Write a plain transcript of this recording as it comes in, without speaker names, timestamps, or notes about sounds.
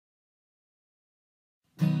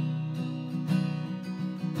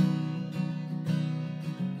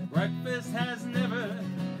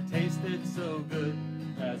tasted so good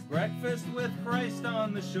as breakfast with Christ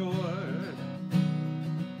on the shore.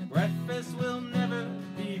 Breakfast will never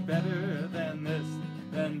be better than this,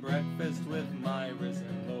 than breakfast with my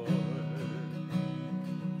risen Lord.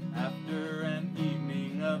 After an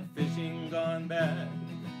evening of fishing gone bad,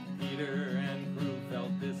 Peter and crew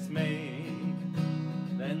felt dismayed.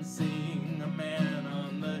 Then seeing a man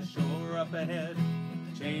on the shore up ahead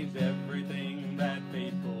changed everything that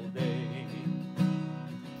fateful day.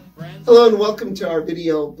 Hello and welcome to our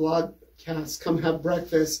video blogcast, Come Have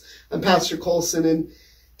Breakfast. I'm Pastor Colson, and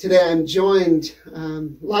today I'm joined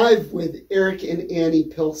live with Eric and Annie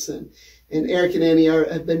Pilson. And Eric and Annie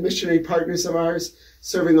have been missionary partners of ours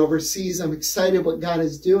serving overseas. I'm excited what God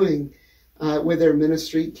is doing with their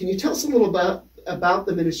ministry. Can you tell us a little about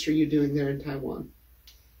the ministry you're doing there in Taiwan?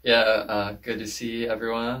 Yeah, good to see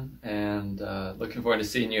everyone, and looking forward to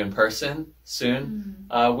seeing you in person soon.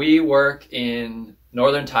 We work in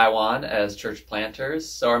northern Taiwan as church planters,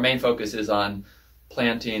 so our main focus is on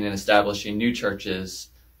planting and establishing new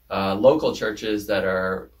churches, local churches that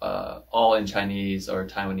are all in Chinese or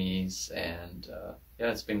Taiwanese, and yeah,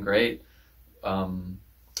 it's been great.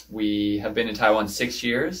 We have been in Taiwan 6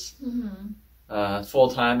 years,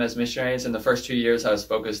 full-time as missionaries. In the first 2 years, I was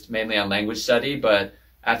focused mainly on language study, but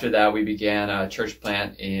after that, we began a church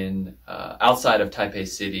plant in outside of Taipei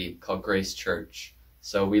City called Grace Church.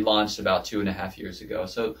 So we launched about 2.5 years ago.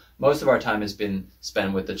 So most of our time has been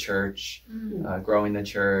spent with the church, growing the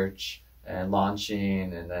church and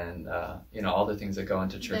launching, and then all the things that go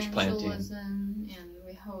into church planting. Evangelism, and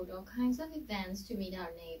we hold all kinds of events to meet our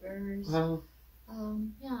neighbors. Wow.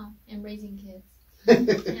 And raising kids.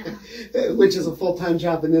 Which is a full-time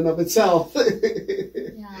job in and of itself.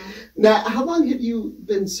 Yeah. Now, how long have you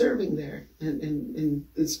been serving there in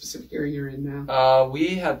the specific area you're in now?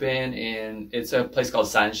 We have been it's a place called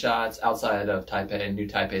Sansha. It's outside of Taipei, New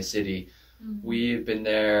Taipei City. We've been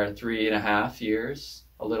there 3.5 years,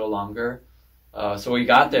 a little longer. So we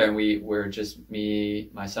got there and we're just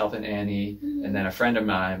me, myself and Annie, and then a friend of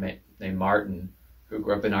mine named Martin, who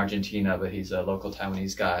grew up in Argentina, but he's a local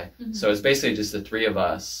Taiwanese guy. So it's basically just the three of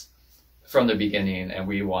us from the beginning, and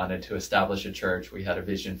we wanted to establish a church. We had a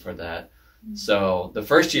vision for that. So the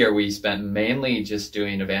first year we spent mainly just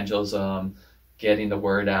doing evangelism, getting the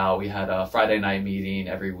word out. We had a Friday night meeting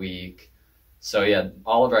every week. So yeah,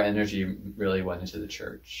 all of our energy really went into the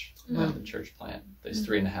church, the church plant, these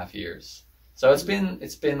 3.5 years. So it's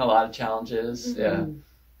been a lot of challenges. Yeah.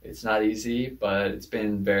 It's not easy, but it's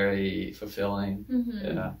been very fulfilling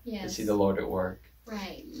to see the Lord at work.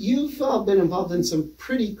 Right. You've been involved in some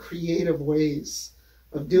pretty creative ways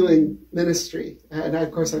of doing ministry. And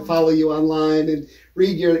of course, I follow you online and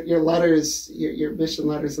read your letters, your mission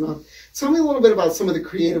letters and all. Tell me a little bit about some of the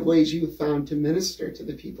creative ways you found to minister to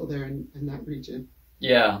the people there in that region.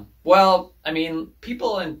 Yeah. Well, I mean,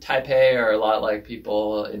 people in Taipei are a lot like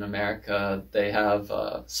people in America. They have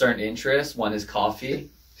certain interests. One is coffee.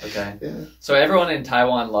 Okay. Yeah. So everyone in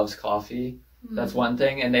Taiwan loves coffee. That's one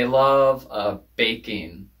thing. And they love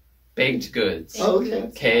baking, baked goods. Oh, okay.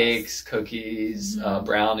 Cakes, cookies,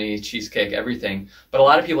 brownies, cheesecake, everything. But a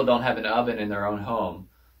lot of people don't have an oven in their own home.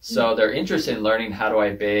 So they're interested in learning, how do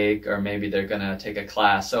I bake? Or maybe they're going to take a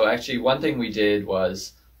class. So actually one thing we did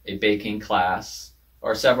was a baking class,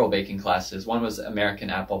 or several baking classes. One was American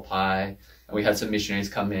apple pie. And we had some missionaries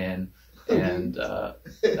come in. And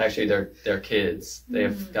actually they're kids. They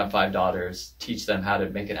have got 5 daughters. Teach them how to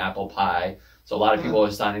make an apple pie. So a lot of people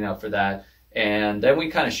are signing up for that. And then we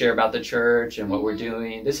kind of share about the church and what we're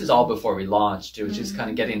doing. This is all before we launched. It was just kind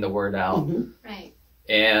of getting the word out. Right.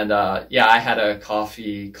 And I had a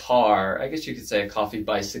coffee car. I guess you could say a coffee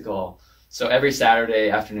bicycle. So every Saturday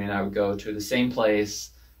afternoon I would go to the same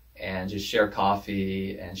place and just share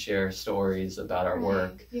coffee and share stories about our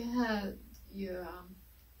work. You have your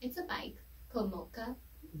it's a bike called Mocha.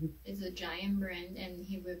 It's a giant brand, and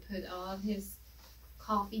he would put all of his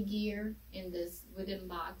coffee gear in this wooden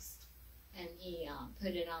box, and he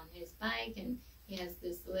put it on his bike, and he has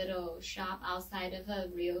this little shop outside of a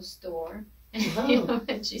real store. And he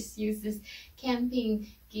would just use this camping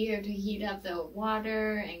gear to heat up the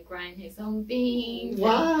water and grind his own beans.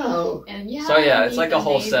 Wow. And so yeah, it's like a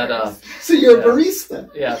whole setup. So you're a barista.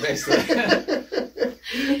 Yeah, basically.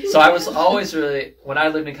 So I was always when I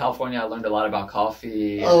lived in California, I learned a lot about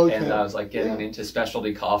coffee, and I was like getting into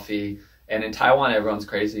specialty coffee. And in Taiwan, everyone's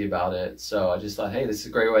crazy about it. So I just thought, hey, this is a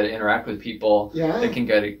great way to interact with people. Yeah. They can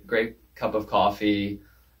get a great cup of coffee.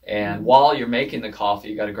 And while you're making the coffee,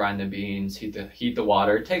 you got to grind the beans, heat the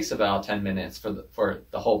water. It takes about 10 minutes for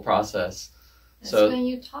the whole process. That's So when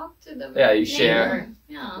you talk to the yeah, you neighbor. share.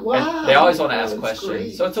 Yeah. Wow. And they always want to Oh, ask that's questions.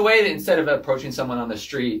 great. So it's a way to, instead of approaching someone on the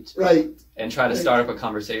street Right. and try to Right. start up a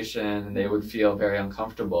conversation and they would feel very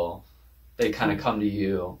uncomfortable, they kind of come to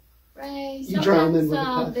you. Right. You drown them with a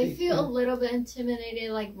Sometimes they coffee, feel yeah. a little bit intimidated,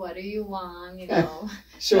 like, what do you want, you know?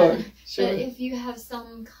 Sure. But Sure. if you have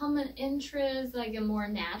some common interest, like a more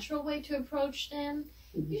natural way to approach them,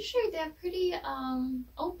 Mhm. usually they're pretty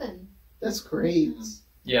open. That's great.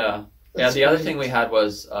 Yeah. That's the other great. thing we had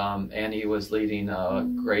was Annie was leading a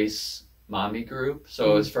Grace Mommy group.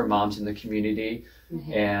 So it was for moms in the community.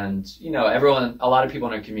 Mhm. And, you know, a lot of people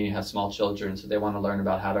in our community have small children, so they want to learn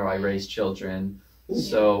about how do I raise children.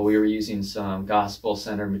 So we were using some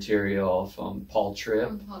gospel-centered material from Paul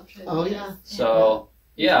Tripp. Oh, yeah. So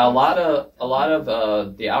yeah, a lot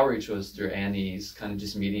of the outreach was through Annie's, kind of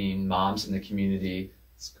just meeting moms in the community,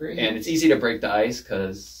 That's great. and it's easy to break the ice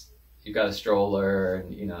because you got a stroller,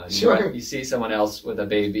 and you know, Sure. you see someone else with a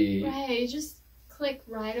baby. Right, you just click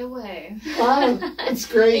right away. Wow, that's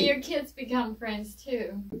great. And your kids become friends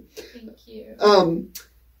too. Thank you.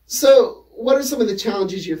 So what are some of the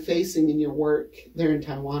challenges you're facing in your work there in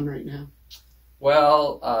Taiwan right now?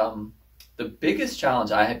 Well, the biggest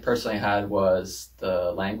challenge I had personally had was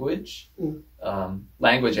the language,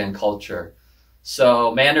 language and culture.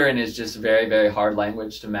 So Mandarin is just a very, very hard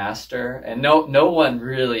language to master, and no one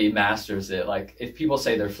really masters it. Like if people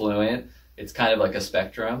say they're fluent, it's kind of like a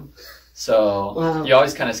spectrum. So Wow. you're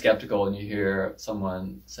always kind of skeptical when you hear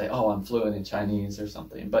someone say, "Oh, I'm fluent in Chinese" or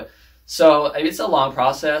something. But so it's a long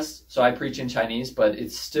process. So I preach in Chinese, but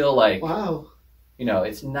it's still like, Wow. you know,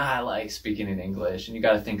 it's not like speaking in English, and you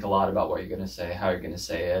got to think a lot about what you're going to say, how you're going to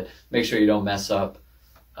say it. Make sure you don't mess up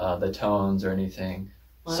the tones or anything.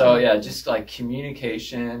 Wow. So yeah, just like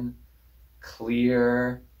communication,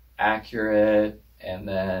 clear, accurate, and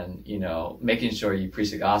then, you know, making sure you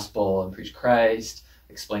preach the gospel and preach Christ,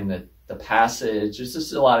 explain the passage. There's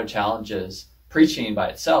just a lot of challenges preaching by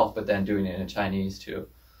itself, but then doing it in Chinese too.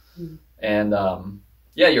 Mm. And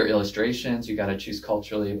yeah, your illustrations, you got to choose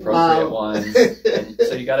culturally appropriate ones. And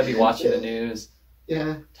so you got to be watching the news,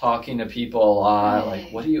 Yeah. talking to people a lot, Right.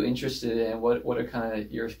 like what are you interested in? What are kind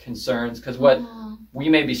of your concerns? Because what we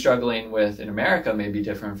may be struggling with in America may be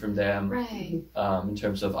different from them, Right. in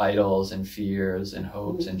terms of idols and fears and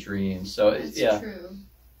hopes and dreams. So That's yeah, true.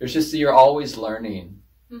 there's just, you're always learning,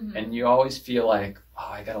 Mhm. and you always feel like, oh,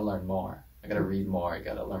 I got to learn more. I got to read more. I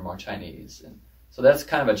got to learn more Chinese. And so that's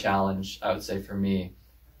kind of a challenge, I would say, for me,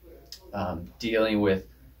 dealing with,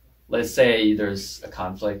 let's say there's a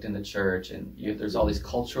conflict in the church and there's all these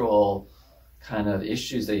cultural kind of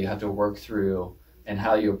issues that you have to work through, and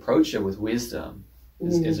how you approach it with wisdom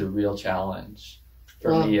is a real challenge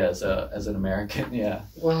for Wow. me as an American. Yeah.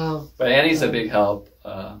 Wow. But Annie's a big help,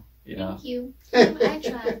 you know. Thank you. I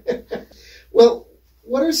tried. Well,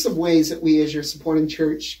 what are some ways that we as your supporting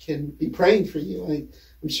church can be praying for you?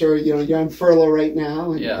 I'm sure, you know, you're on furlough right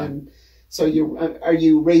now. And so are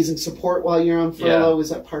you raising support while you're on furlough? Is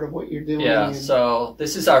that part of what you're doing? Yeah, so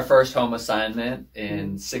this is our first home assignment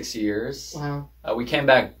in 6 years. Wow. We came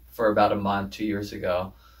back for about a month 2 years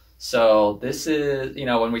ago. So this is, you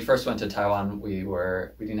know, when we first went to Taiwan, we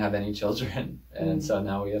didn't have any children. And so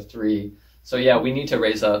now we have 3. So yeah, we need to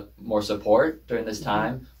raise up more support during this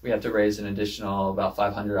time. We have to raise an additional about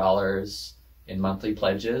 $500 in monthly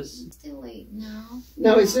pledges. It's too late now.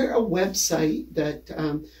 Now, is there a website that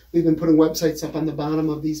we've been putting websites up on the bottom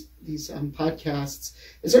of these podcasts?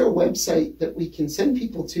 Is there a website that we can send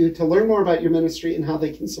people to learn more about your ministry and how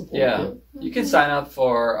they can support you? You can sign up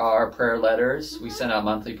for our prayer letters. We send out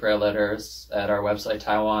monthly prayer letters at our website,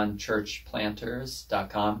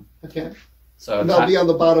 TaiwanChurchPlanters.com. Okay. So They'll be on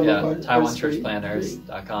the bottom of our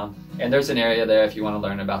TaiwanChurchPlanters.com. And there's an area there if you want to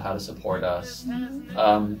learn about how to support us.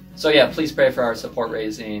 So yeah, please pray for our support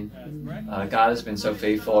raising. God has been so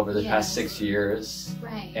faithful over the past 6 years.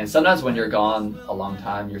 Right. And sometimes when you're gone a long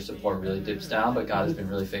time, your support really dips down, but God has been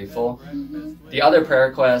really faithful. The other prayer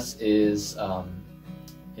request is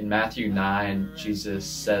in Matthew 9, Jesus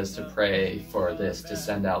says to pray for this, to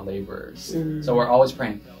send out laborers. So we're always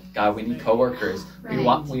praying, God, we need coworkers. Right. We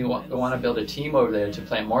want to build a team over there to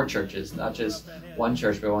plant more churches, not just one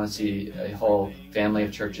church, but we want to see a whole family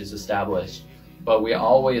of churches established. But we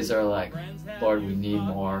always are like, Lord, we need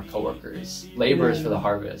more coworkers, laborers for the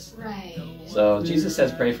harvest. Right. So Jesus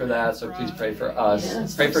says pray for that, so please pray for us.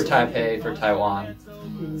 Yes, pray for Taipei, for Taiwan,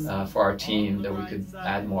 for our team, that we could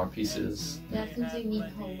add more pieces. Definitely need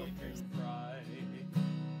co-workers.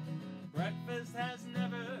 Breakfast has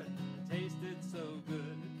never tasted so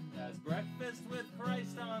good as breakfast with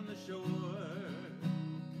Christ on the shore.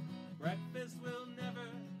 Breakfast will never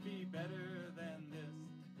be better